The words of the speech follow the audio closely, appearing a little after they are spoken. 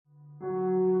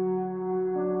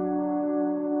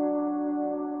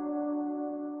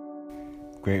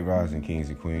Great rising kings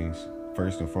and queens.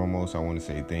 First and foremost, I want to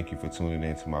say thank you for tuning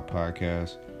in to my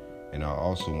podcast. And I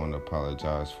also want to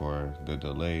apologize for the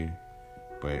delay.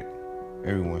 But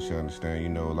everyone should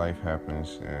understand, life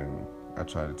happens. And I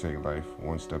try to take life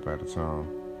one step at a time.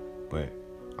 But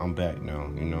I'm back now,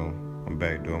 I'm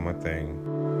back doing my thing.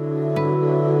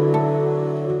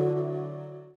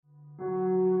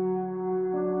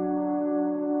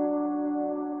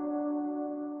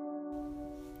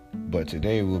 But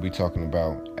today we'll be talking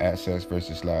about assets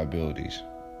versus liabilities.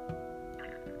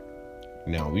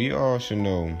 Now, we all should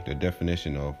know the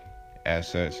definition of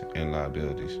assets and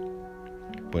liabilities.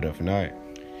 But if not,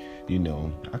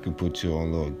 I can put you on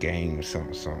a little game or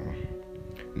something.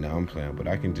 No, I'm playing, but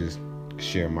I can just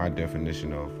share my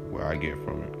definition of where I get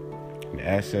from it. An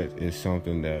asset is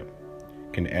something that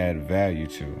can add value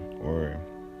to, or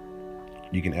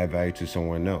you can add value to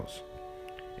someone else.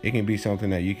 It can be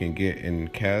something that you can get in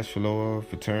cash flow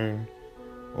of return,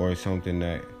 or something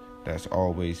that's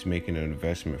always making an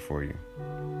investment for you.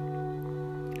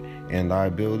 And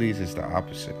liabilities is the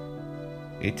opposite.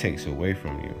 It takes away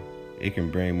from you. It can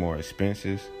bring more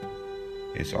expenses.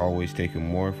 It's always taking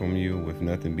more from you with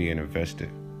nothing being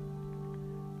invested.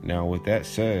 Now, with that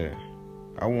said,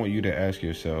 I want you to ask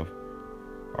yourself,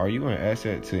 are you an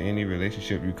asset to any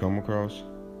relationship you come across?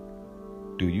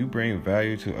 Do you bring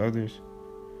value to others?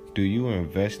 Do you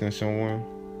invest in someone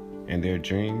and their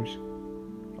dreams?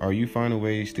 Are you finding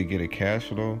ways to get a cash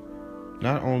flow?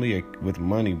 Not only with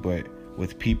money, but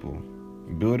with people.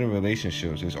 Building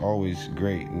relationships is always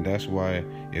great. And that's why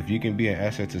if you can be an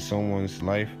asset to someone's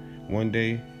life one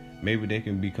day, maybe they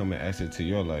can become an asset to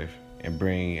your life and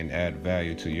bring and add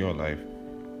value to your life.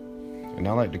 And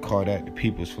I like to call that the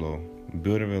people's flow.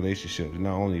 Building relationships,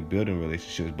 not only building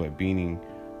relationships, but building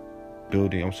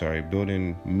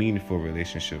meaningful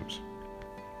relationships.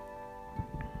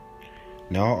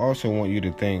 Now, I also want you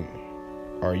to think,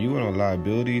 are you a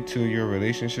liability to your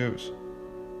relationships?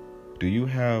 Do you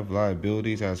have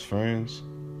liabilities as friends?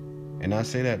 And I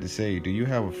say that to say, do you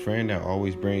have a friend that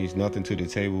always brings nothing to the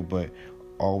table but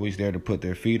always there to put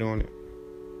their feet on it?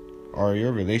 Are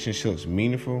your relationships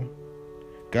meaningful?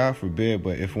 God forbid,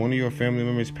 but if one of your family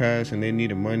members passed and they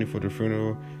needed money for the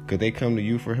funeral, could they come to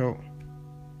you for help?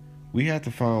 We have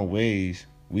to find ways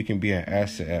we can be an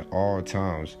asset at all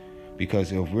times,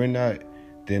 because if we're not,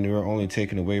 then we're only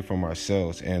taking away from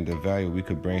ourselves and the value we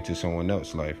could bring to someone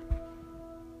else's life.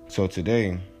 So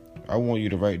today, I want you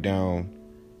to write down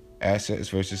assets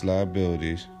versus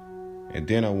liabilities, and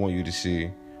then I want you to see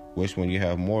which one you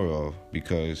have more of,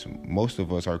 because most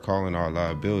of us are calling our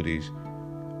liabilities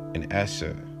an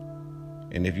asset.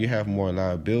 And if you have more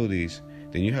liabilities,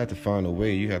 then you have to find a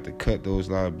way. You have to cut those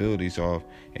liabilities off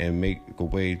and make a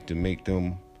way to make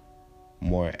them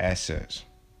more assets.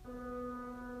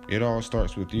 It all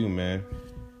starts with you, man.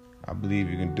 I believe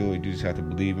you can do it. You just have to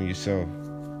believe in yourself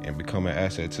and become an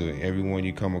asset to everyone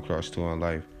you come across to in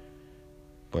life.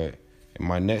 But in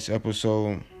my next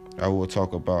episode, I will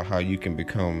talk about how you can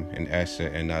become an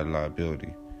asset and not a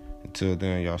liability. Until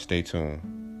then, y'all stay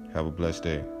tuned. Have a blessed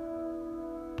day.